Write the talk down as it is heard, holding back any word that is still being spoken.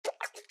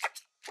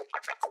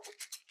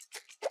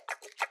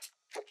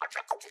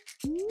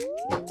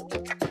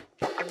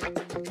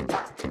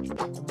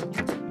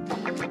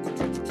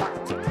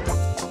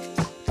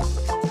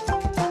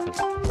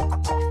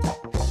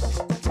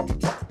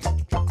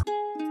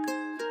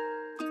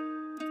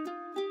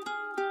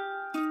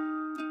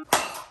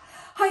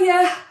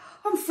yeah,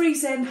 I'm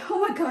freezing. Oh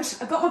my gosh,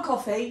 I got my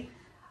coffee.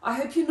 I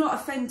hope you're not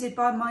offended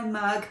by my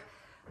mug,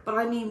 but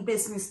I mean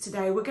business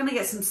today. We're going to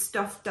get some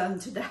stuff done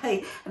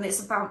today, and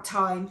it's about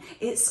time.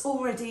 It's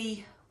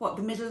already, what,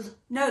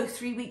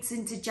 3 weeks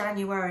into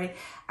January,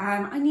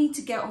 and I need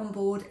to get on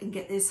board and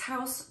get this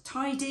house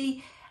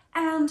tidy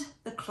and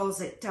the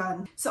closet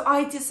done. So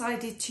I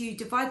decided to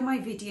divide my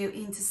video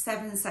into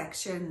 7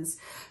 sections.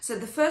 So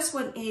the first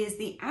one is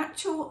the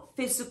actual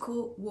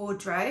physical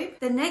wardrobe.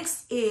 The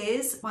next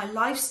is my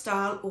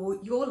lifestyle or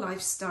your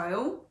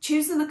lifestyle,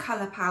 choosing a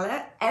color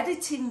palette,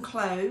 editing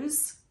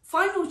clothes,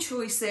 final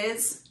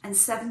choices, and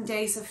 7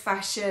 days of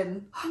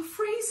fashion. I'm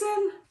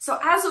freezing. So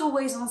as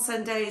always on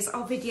Sundays,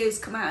 our videos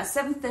come out at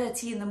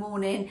 7:30 in the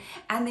morning,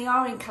 and they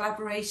are in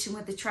collaboration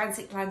with the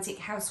Transatlantic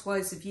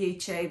Housewives of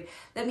YouTube.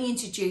 Let me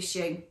introduce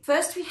you.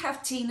 First, we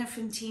have Tina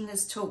from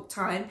Tina's Talk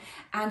Time,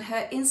 and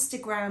her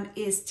Instagram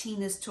is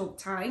Tina's Talk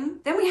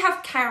Time. Then we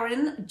have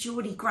Karen,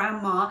 Geordie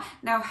Grandma.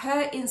 Now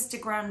her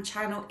Instagram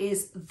channel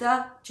is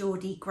The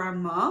Geordie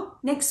Grandma.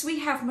 Next, we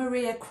have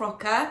Maree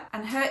Crocker,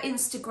 and her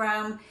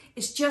Instagram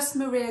is just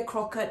Maree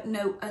Crocker,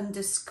 no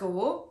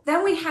underscore.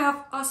 Then we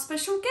have our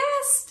special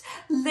guest,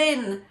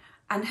 Lynn,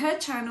 and her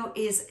channel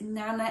is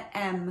Nana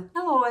M.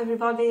 Hello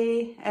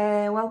everybody,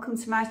 welcome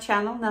to my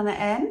channel, Nana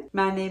M.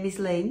 My name is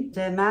Lynn.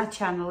 My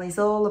channel is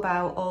all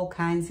about all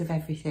kinds of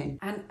everything.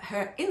 And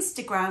her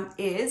Instagram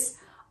is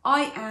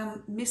I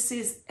am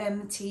Mrs.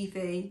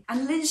 MTV,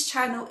 and Lynn's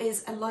channel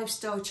is a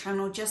lifestyle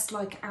channel just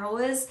like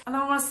ours. And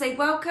I want to say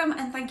welcome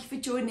and thank you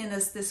for joining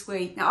us this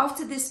week. Now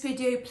after this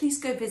video, please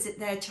go visit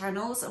their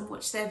channels and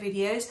watch their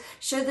videos,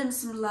 show them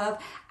some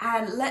love,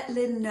 and let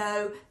Lynn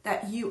know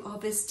that you are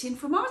visiting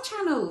from our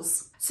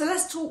channels. So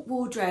let's talk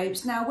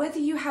wardrobes. Now, whether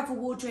you have a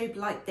wardrobe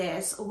like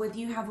this or whether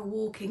you have a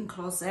walk-in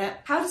closet,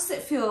 how does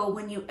it feel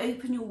when you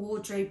open your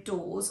wardrobe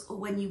doors or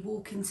when you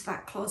walk into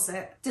that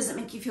closet? Does it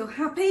make you feel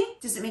happy?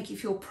 Does it make you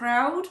feel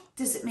proud?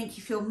 Does it make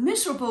you feel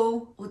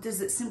miserable? Or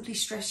does it simply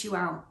stress you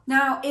out?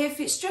 Now, if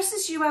it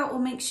stresses you out or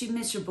makes you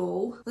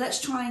miserable, let's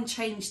try and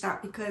change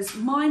that, because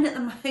mine at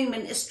the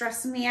moment is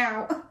stressing me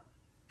out.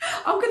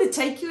 I'm going to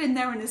take you in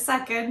there in a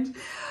second.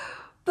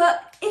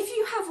 But if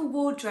you have a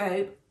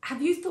wardrobe,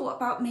 have you thought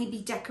about maybe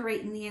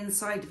decorating the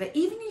inside of it?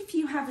 Even if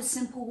you have a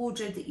simple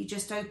wardrobe that you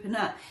just open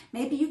up,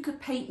 maybe you could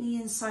paint the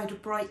inside a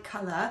bright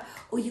colour,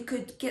 or you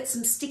could get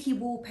some sticky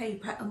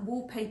wallpaper and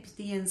wallpaper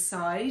the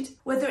inside.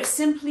 Whether it's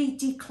simply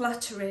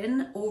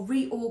decluttering or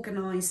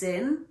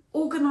reorganising,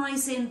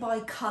 organising by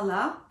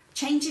colour,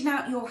 changing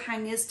out your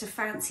hangers to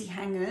fancy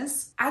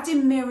hangers,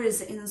 adding mirrors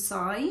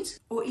inside,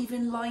 or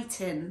even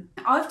lighting.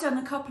 I've done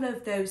a couple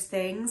of those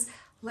things.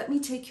 Let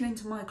me take you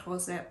into my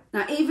closet.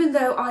 Now, even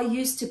though I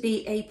used to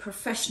be a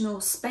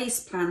professional space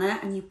planner,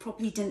 and you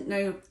probably didn't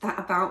know that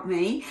about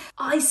me,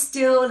 I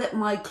still let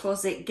my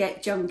closet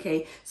get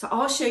junky. So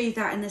I'll show you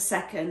that in a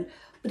second.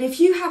 But if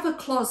you have a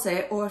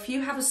closet or if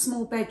you have a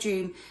small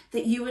bedroom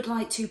that you would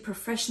like to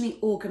professionally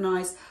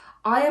organise,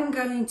 I am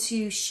going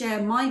to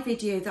share my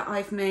video that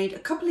I've made a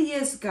couple of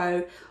years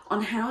ago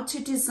on how to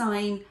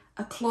design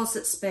a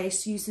closet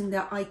space using the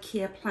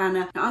IKEA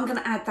planner. Now I'm going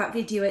to add that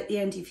video at the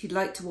end if you'd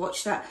like to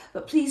watch that,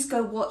 but please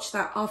go watch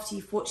that after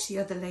you've watched the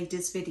other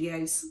ladies'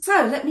 videos.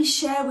 So let me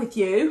share with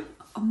you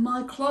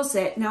my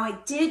closet. Now I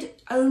did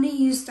only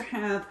used to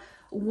have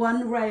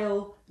one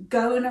rail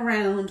going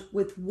around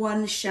with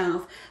one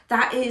shelf.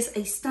 That is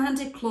a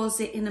standard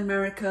closet in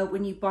America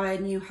when you buy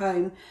a new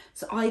home.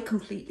 So I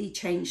completely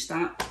changed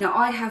that. Now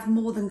I have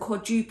more than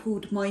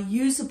quadrupled my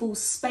usable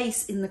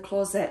space in the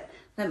closet.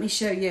 Let me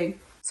show you.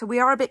 So we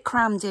are a bit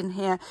crammed in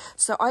here.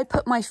 So I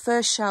put my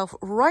first shelf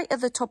right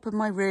at the top of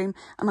my room,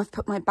 and I've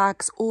put my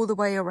bags all the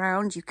way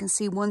around. You can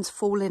see one's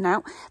falling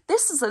out.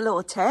 This is a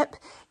little tip.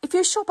 If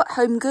you shop at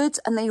Home Goods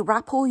and they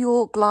wrap all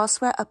your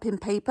glassware up in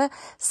paper,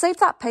 save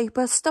that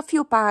paper, stuff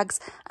your bags,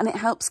 and it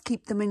helps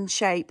keep them in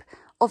shape.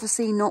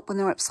 Obviously not when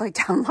they're upside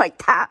down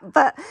like that,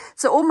 but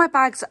so all my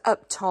bags are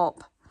up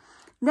top.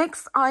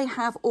 Next, I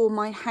have all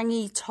my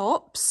hangy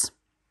tops.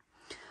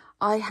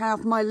 I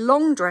have my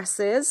long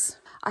dresses.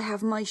 I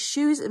have my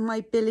shoes in my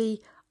Billy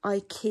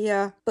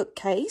IKEA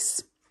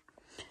bookcase.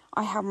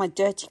 I have my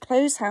dirty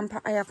clothes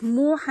hamper. I have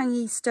more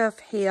hangy stuff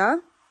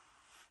here.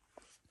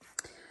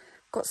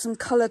 Got some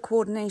colour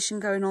coordination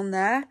going on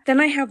there. Then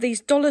I have these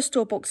dollar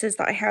store boxes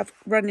that I have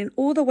running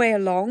all the way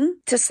along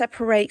to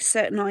separate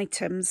certain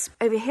items.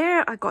 Over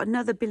here, I got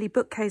another Billy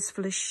bookcase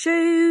full of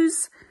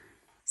shoes,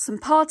 some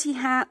party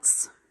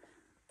hats.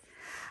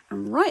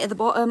 And right at the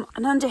bottom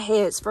and under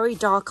here, it's very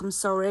dark, I'm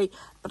sorry,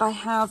 but I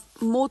have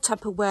more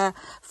Tupperware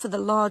for the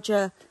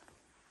larger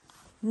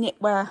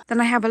knitwear. Then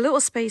I have a little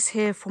space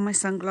here for my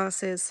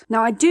sunglasses.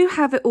 Now I do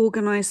have it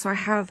organised, so I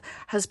have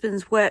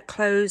husband's work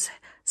clothes,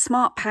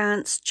 smart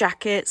pants,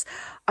 jackets.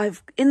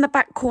 In the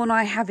back corner,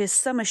 I have his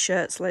summer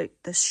shirts, like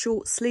the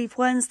short sleeve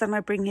ones. Then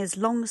I bring his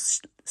long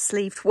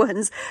sleeved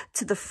ones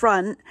to the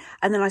front,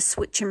 and then I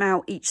switch them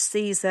out each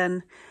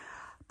season.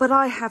 but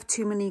I have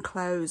too many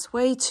clothes,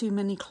 way too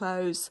many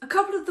clothes. A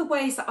couple of the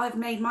ways that I've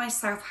made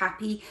myself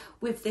happy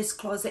with this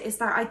closet is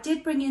that I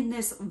did bring in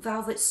this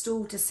velvet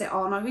stool to sit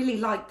on. I really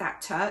like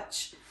that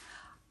touch.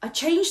 I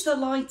changed the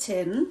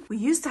lighting. We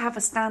used to have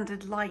a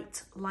standard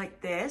light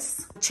like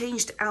this. I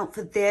changed it out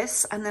for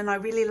this, and then I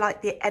really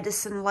like the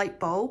Edison light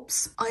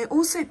bulbs. I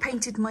also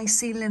painted my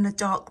ceiling a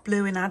dark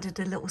blue and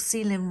added a little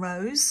ceiling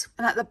rose.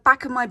 And at the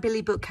back of my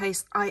Billy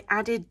bookcase, I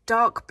added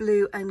dark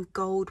blue and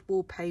gold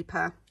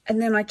wallpaper. And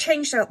then I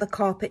changed out the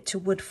carpet to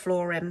wood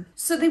flooring.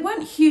 So they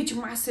weren't huge,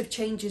 massive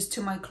changes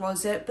to my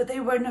closet, but they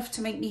were enough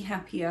to make me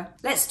happier.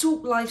 Let's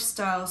talk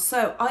lifestyle.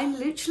 So I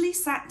literally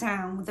sat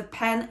down with a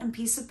pen and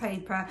piece of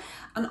paper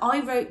and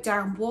I wrote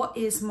down what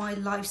is my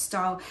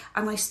lifestyle.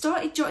 And I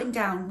started jotting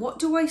down, what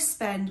do I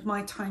spend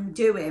my time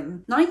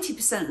doing?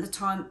 90% of the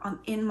time I'm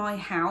in my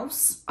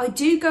house. I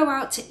do go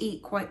out to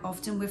eat quite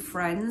often with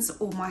friends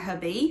or my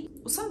hubby,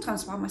 or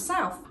sometimes by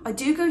myself. I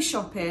do go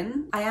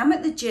shopping. I am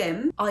at the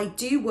gym. I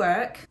do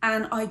work.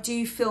 And I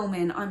do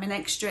filming. I'm an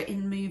extra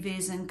in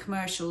movies and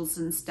commercials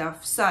and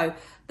stuff. So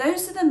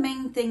those are the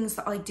main things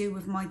that I do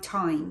with my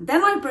time.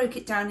 Then I broke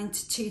it down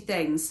into two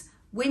things,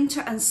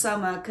 winter and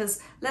summer,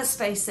 because let's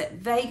face it,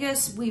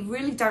 Vegas, we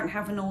really don't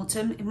have an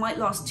autumn. It might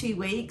last 2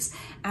 weeks,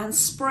 and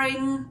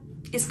spring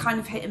is kind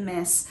of hit and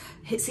miss.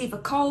 It's either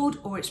cold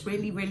or it's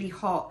really, really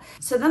hot.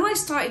 So then I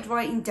started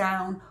writing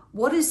down,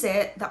 what is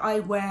it that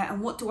I wear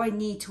and what do I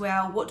need to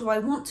wear? What do I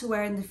want to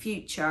wear in the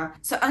future?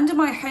 So under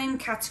my home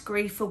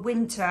category for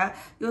winter,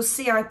 you'll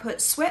see I put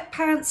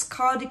sweatpants,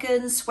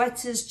 cardigans,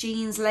 sweaters,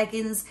 jeans,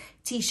 leggings,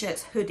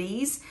 t-shirts,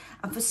 hoodies.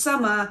 And for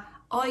summer,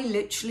 I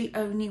literally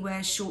only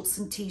wear shorts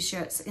and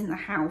t-shirts in the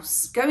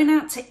house. Going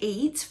out to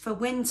eat for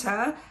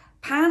winter,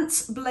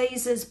 pants,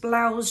 blazers,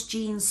 blouse,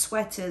 jeans,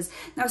 sweaters.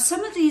 Now,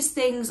 some of these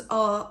things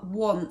are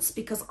wants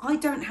because I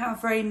don't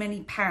have very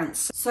many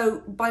pants. So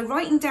by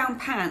writing down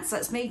pants,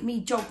 that's made me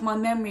jog my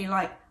memory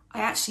like,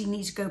 I actually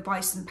need to go buy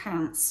some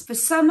pants. For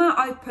summer,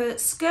 I put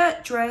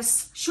skirt,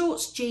 dress,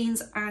 shorts,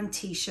 jeans, and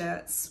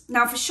t-shirts.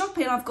 Now for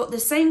shopping, I've got the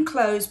same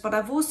clothes, but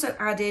I've also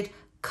added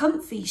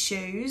comfy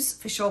shoes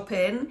for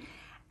shopping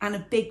and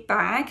a big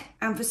bag.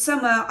 And for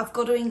summer, I've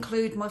got to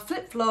include my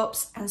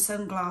flip-flops and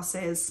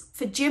sunglasses.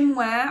 For gym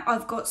wear,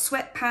 I've got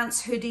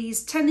sweatpants,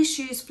 hoodies, tennis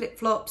shoes,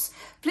 flip-flops.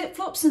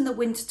 Flip-flops in the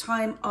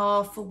wintertime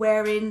are for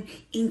wearing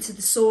into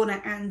the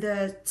sauna and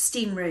the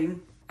steam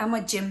room. And my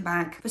gym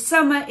bag. For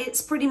summer,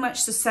 it's pretty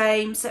much the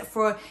same, except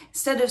for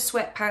instead of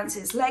sweatpants,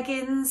 it's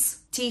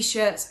leggings,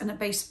 t-shirts and a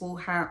baseball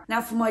hat.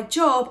 Now for my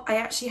job, I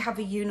actually have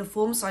a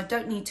uniform, so I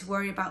don't need to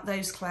worry about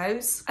those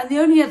clothes. And the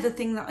only other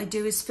thing that I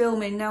do is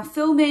filming. Now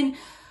filming,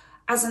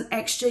 as an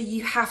extra,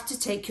 you have to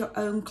take your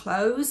own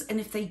clothes, and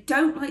if they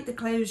don't like the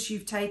clothes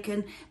you've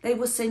taken, they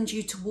will send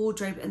you to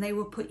wardrobe and they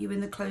will put you in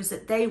the clothes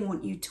that they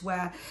want you to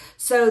wear.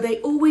 So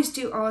they always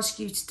do ask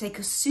you to take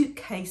a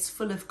suitcase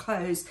full of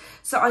clothes.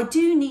 So I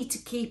do need to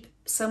keep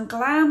some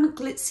glam,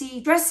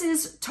 glitzy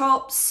dresses,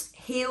 tops,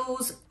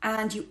 heels,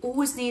 and you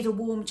always need a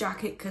warm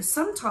jacket, because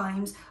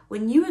sometimes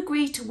when you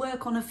agree to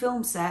work on a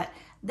film set,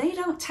 they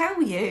don't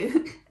tell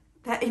you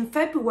that in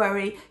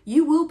February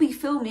you will be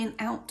filming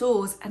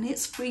outdoors and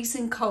it's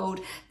freezing cold.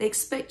 They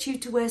expect you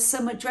to wear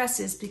summer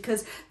dresses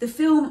because the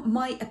film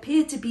might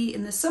appear to be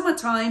in the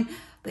summertime,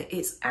 but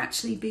it's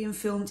actually being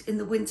filmed in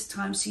the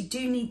wintertime. So you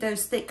do need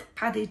those thick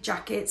padded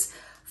jackets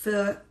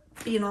for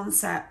being on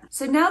set.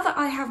 So now that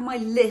I have my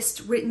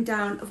list written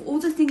down of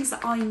all the things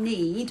that I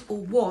need or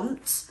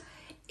want,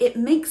 it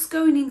makes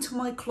going into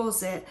my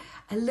closet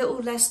a little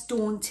less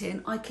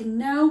daunting. I can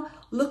now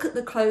look at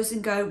the clothes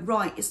and go,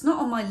 right, it's not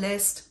on my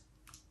list,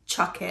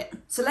 chuck it.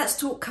 So let's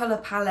talk colour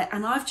palette,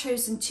 and I've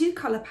chosen 2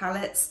 colour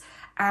palettes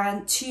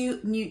and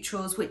 2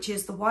 neutrals, which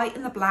is the white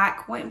and the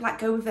black. White and black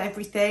go with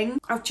everything.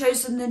 I've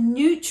chosen the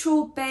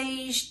neutral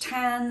beige,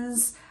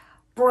 tans,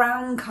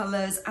 brown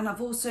colours, and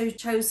I've also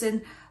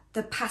chosen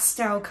the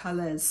pastel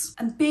colours.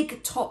 And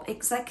big top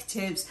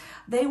executives,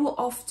 they will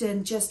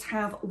often just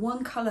have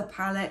one colour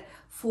palette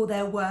for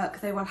their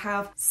work. They will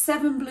have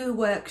 7 blue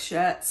work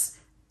shirts,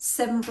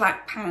 7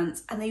 black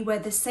pants, and they wear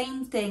the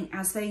same thing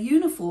as their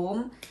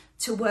uniform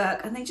to work,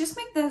 and they just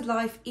make their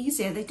life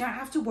easier. They don't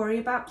have to worry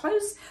about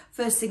clothes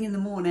first thing in the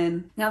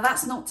morning. Now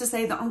that's not to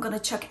say that I'm going to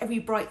chuck every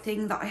bright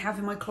thing that I have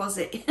in my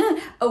closet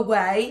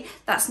away.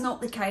 That's not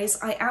the case.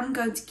 I am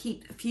going to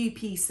keep a few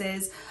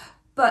pieces,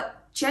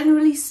 but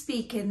generally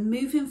speaking,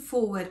 moving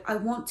forward, I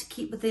want to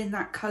keep within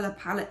that colour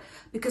palette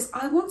because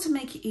I want to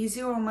make it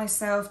easier on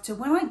myself to,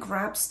 when I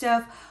grab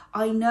stuff,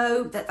 I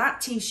know that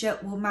that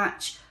t-shirt will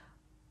match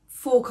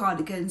 4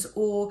 cardigans,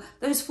 or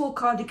those 4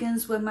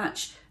 cardigans will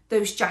match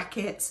those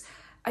jackets.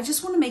 I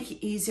just want to make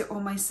it easier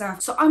on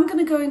myself. So I'm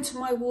going to go into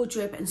my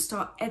wardrobe and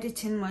start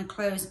editing my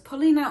clothes,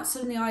 pulling out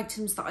some of the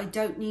items that I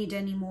don't need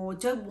anymore,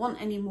 don't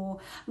want anymore.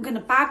 I'm going to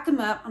bag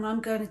them up and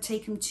I'm going to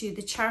take them to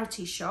the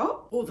charity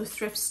shop or the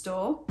thrift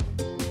store.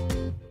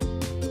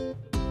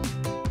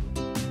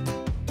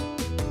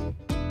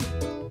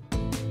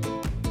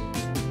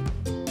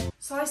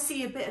 So So I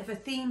see a bit of a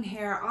theme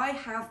here. I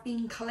have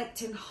been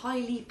collecting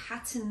highly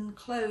patterned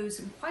clothes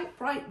and quite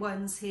bright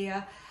ones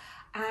here,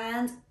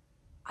 and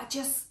I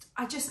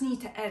just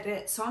need to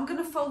edit. So I'm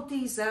going to fold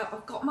these up.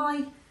 I've got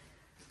my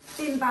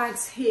bin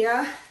bags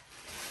here,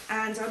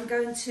 and I'm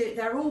going to,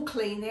 they're all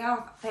clean, they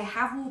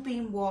have all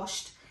been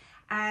washed,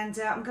 and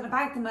I'm going to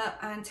bag them up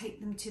and take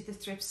them to the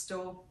thrift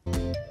store.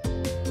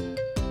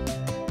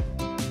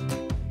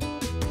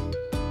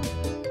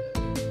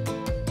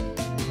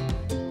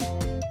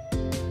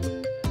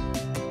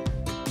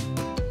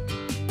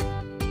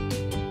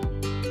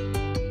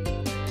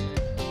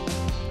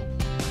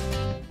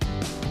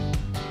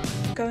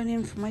 Going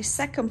in for my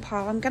second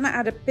pile. I'm going to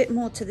add a bit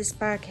more to this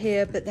bag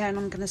here, but then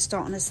I'm going to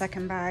start on a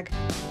second bag.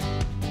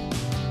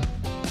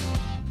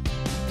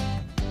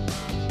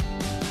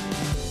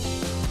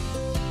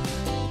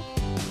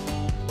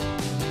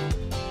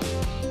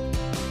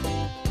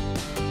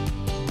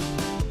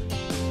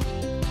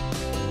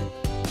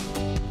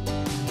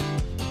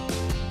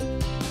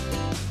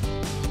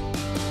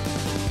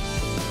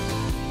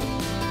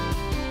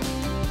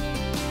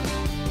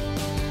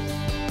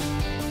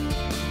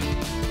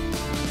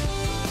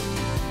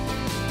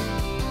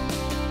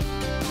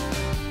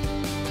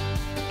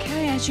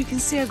 As you can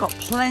see, I've got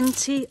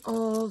plenty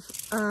of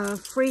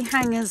free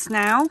hangers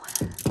now.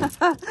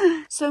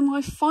 So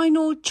my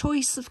final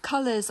choice of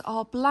colours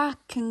are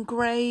black and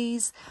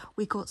greys.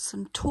 We got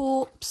some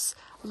taupes,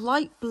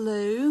 light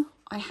blue.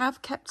 I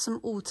have kept some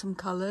autumn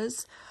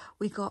colours.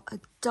 We got a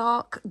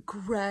dark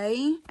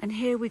grey, and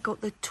here we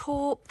got the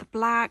taupe, the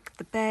black,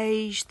 the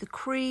beige, the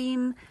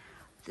cream,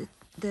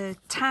 the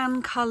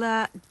tan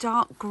colour,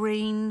 dark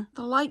green,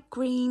 the light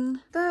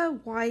green, the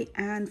white,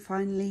 and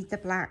finally the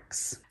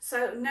blacks.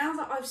 So now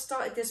that I've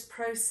started this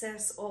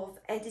process of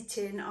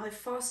editing, I've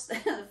fast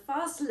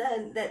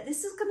learned that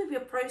this is going to be a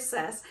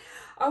process.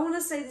 I want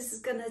to say this is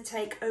going to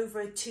take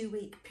over a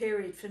 2-week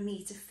period for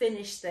me to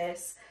finish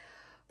this,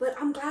 but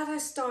I'm glad I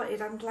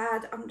started. I'm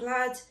glad.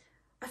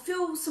 I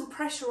feel some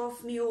pressure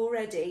off me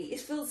already. It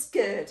feels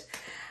good.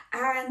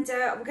 And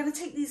we're going to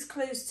take these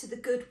clothes to the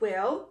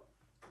Goodwill.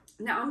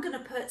 Now I'm going to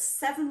put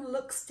 7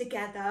 looks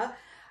together,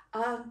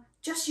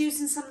 just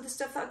using some of the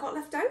stuff that I got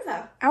left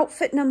over.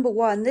 Outfit number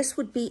 1, this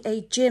would be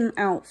a gym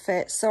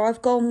outfit. So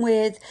I've gone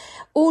with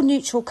all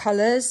neutral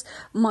colours,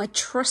 my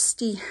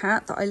trusty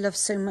hat that I love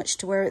so much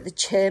to wear at the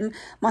gym,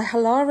 my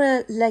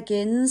Halara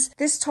leggings.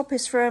 This top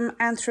is from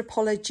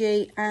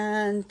Anthropology,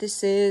 and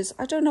this is,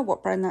 I don't know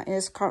what brand that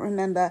is, can't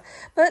remember,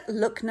 but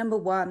look number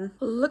 1.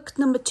 Look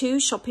number 2,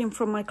 shopping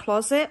from my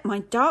closet, my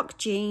dark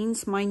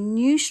jeans, my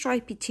new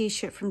stripy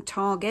t-shirt from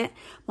Target,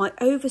 my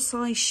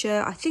oversized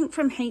shirt, I think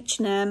from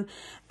H&M,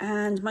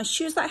 and my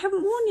shoes that I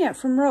haven't worn yet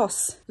from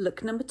Ross.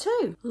 Look number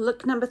 2.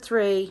 Look number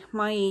 3,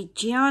 my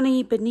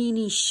Gianni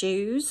Bernini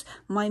shoes,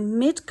 my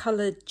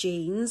mid-coloured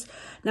jeans.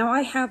 Now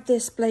I have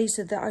this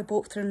blazer that I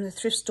bought from the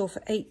thrift store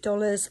for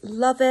 $8.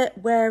 Love it,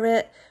 wear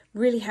it,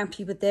 really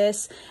happy with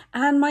this.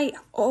 And my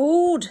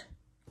old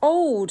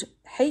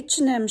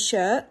H&M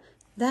shirt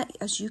that,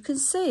 as you can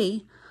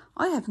see,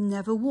 I have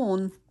never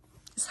worn.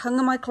 It's hung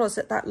in my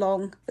closet that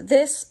long. But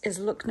this is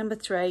look number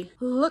 3.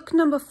 Look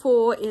number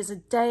 4 is a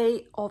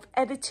day of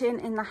editing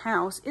in the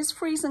house. It's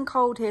freezing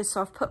cold here,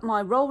 so I've put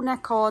my roll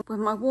neck on with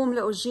my warm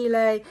little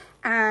gilet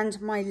and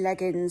my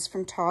leggings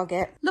from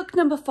Target. Look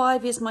number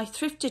 5 is my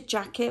thrifted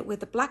jacket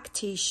with a black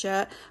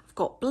t-shirt. I've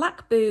got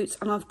black boots,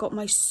 and I've got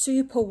my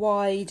super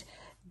wide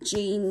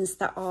jeans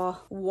that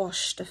are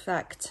washed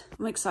effect.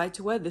 I'm excited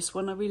to wear this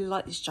one. I really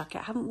like this jacket.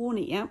 I haven't worn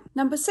it yet.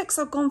 Number 6,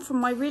 I've gone for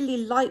my really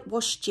light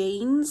wash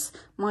jeans,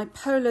 my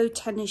polo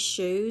tennis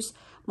shoes,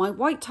 my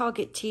white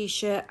Target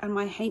t-shirt, and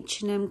my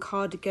H&M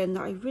cardigan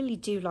that I really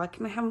do like,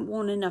 and I haven't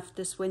worn enough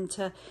this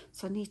winter,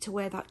 so I need to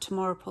wear that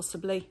tomorrow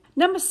possibly.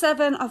 Number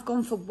 7, I've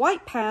gone for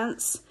white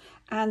pants.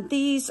 And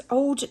these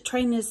old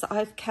trainers that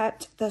I've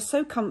kept, they're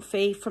so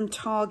comfy, from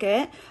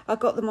Target. I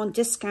got them on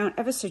discount,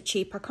 ever so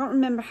cheap. I can't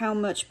remember how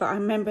much, but I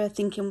remember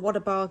thinking, what a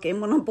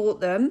bargain when I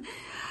bought them.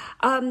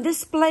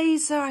 This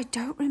blazer, I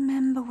don't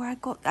remember where I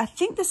got. I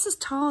think this is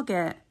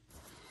Target.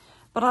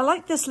 But I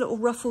like this little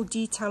ruffle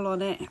detail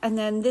on it. And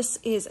then this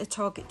is a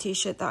Target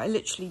t-shirt that I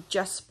literally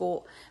just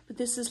bought. But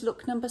this is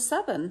look number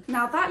 7.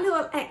 Now that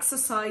little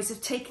exercise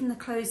of taking the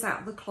clothes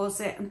out of the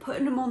closet and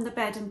putting them on the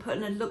bed and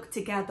putting a look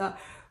together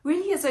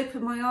really has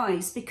opened my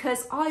eyes,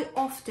 because I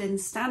often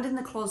stand in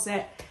the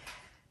closet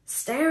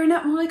staring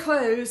at my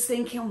clothes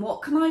thinking,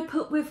 what can I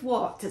put with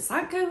what? Does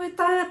that go with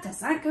that? Does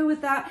that go with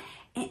that?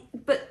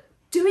 But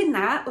doing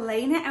that,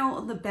 laying it out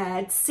on the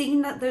bed,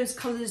 seeing that those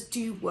colours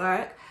do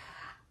work,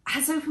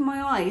 has opened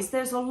my eyes.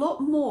 There's a lot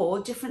more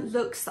different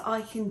looks that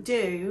I can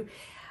do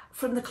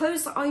from the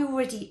clothes that I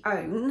already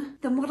own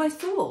than what I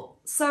thought.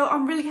 So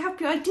I'm really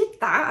happy I did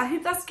that. I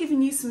hope that's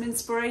given you some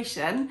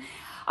inspiration.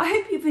 I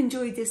hope you've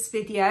enjoyed this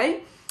video.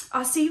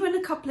 I'll see you in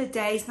a couple of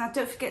days. Now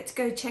don't forget to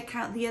go check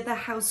out the other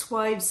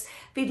Housewives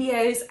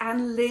videos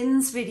and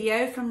Lynn's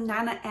video from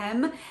Nana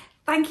M.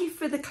 Thank you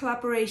for the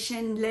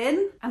collaboration,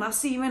 Lynn, and I'll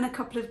see you in a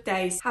couple of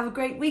days. Have a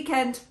great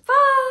weekend.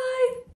 Bye!